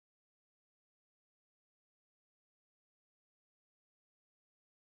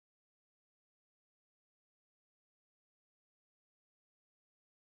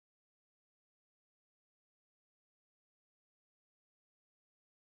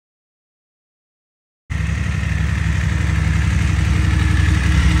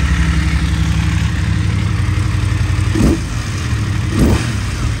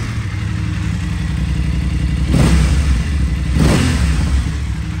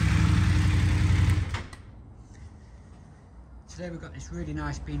today we've got this really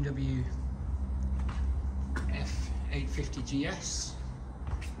nice BMW F850GS.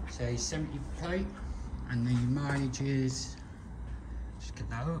 It's a 70 plate and the mileage is, just get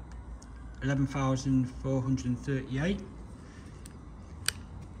that up, 11,438.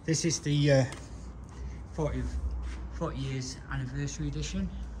 This is the 40 years anniversary edition.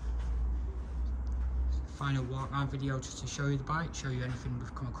 Final walk around video just to show you the bike, show you anything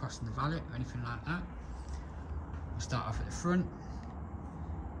we've come across in the valet or anything like that. We'll start off at the front.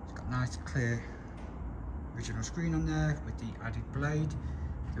 It's got nice clear original screen on there with the added blade.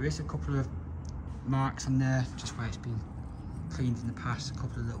 There is a couple of marks on there just where it's been cleaned in the past, a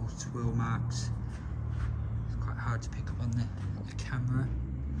couple of little swirl marks. It's quite hard to pick up on the camera,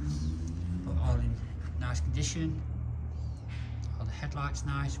 but all in nice condition. All the headlights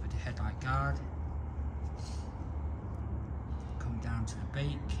nice with the headlight guard. Come down to the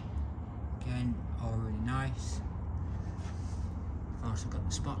bake, again all really nice. I've also got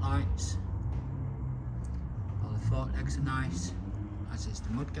the spotlights. All the fork legs are nice, as is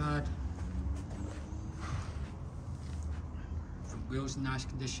the mudguard. Front wheels in nice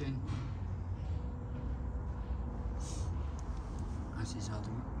condition, as is all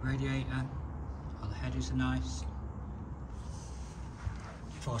the radiator. All the headers are nice.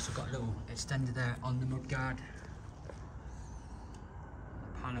 You've also got a little extender there on the mudguard.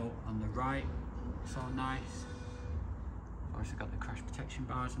 The panel on the right, it's all nice. I've also got the crash protection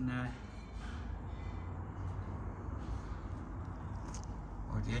bars in there.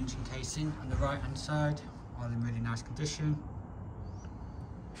 Or the engine casing on the right hand side, all in really nice condition.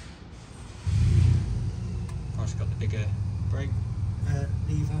 I've also got the bigger brake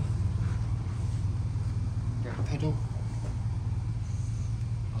lever, brake pedal.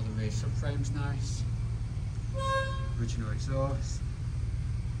 All the rear subframe's nice. Original exhaust.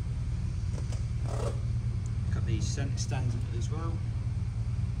 Got these centre stands as well.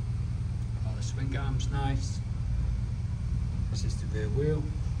 All the swing arms nice. This is the rear wheel.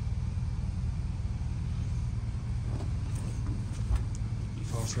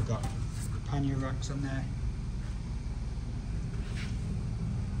 You've also got the pannier racks on there.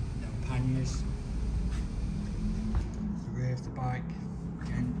 Little panniers. The rear of the bike,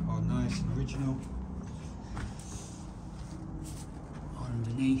 again, all nice and original. All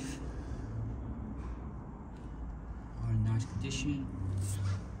underneath, all in nice condition.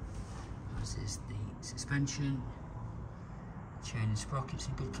 This is the suspension. Chain and sprockets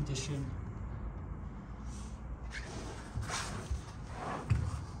in good condition.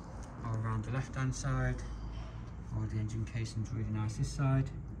 All around the left hand side. All the engine casing's really nice this side.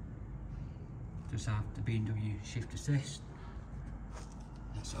 Does have the BMW shift assist.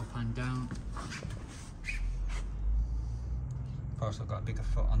 That's up and down. I've also got a bigger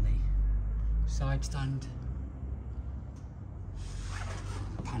foot on the side stand.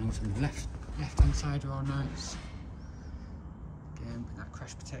 The panels on the left hand side are all nice. Again, with that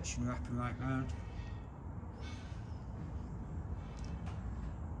crash protection wrapping right round.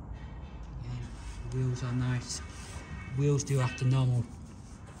 Again, the wheels are nice. Wheels do have the normal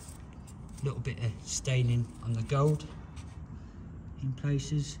little bit of staining on the gold in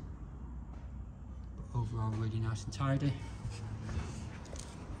places, but overall really nice and tidy.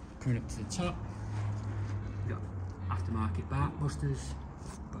 Coming up to the top, we've got aftermarket bark busters,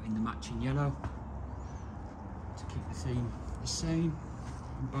 but in the matching yellow to keep the theme the same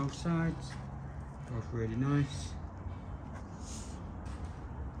on both sides. Both really nice.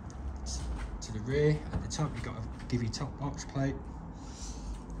 To the rear, at the top you've got to give you top box plate.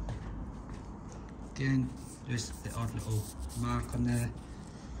 Again, just the odd little mark on there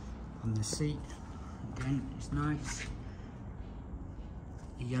on the seat. Again, it's nice.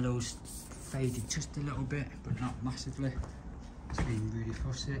 The yellow's faded just a little bit, but not massively. It's been really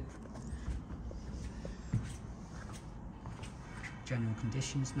fussy. General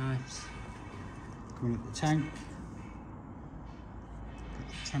conditions nice. Coming up the tank. Got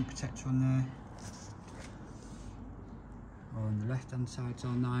the tank protector on there. Or on the left hand side's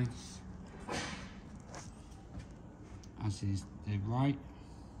all nice. As is the right.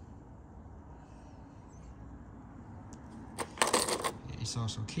 It's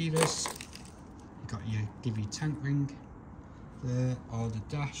also keyless. You've got your tank ring there, or the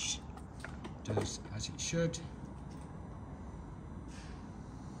dash does as it should.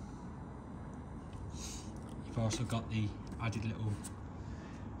 You've also got the added little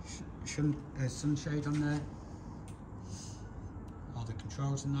sunshade on there. All the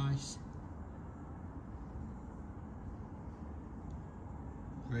controls are nice.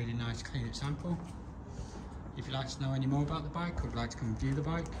 Really nice clean example. If you'd like to know any more about the bike or would like to come view the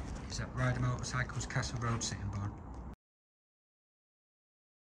bike, it's at Ryder Motorcycles, Castle Road, Sittingbourne.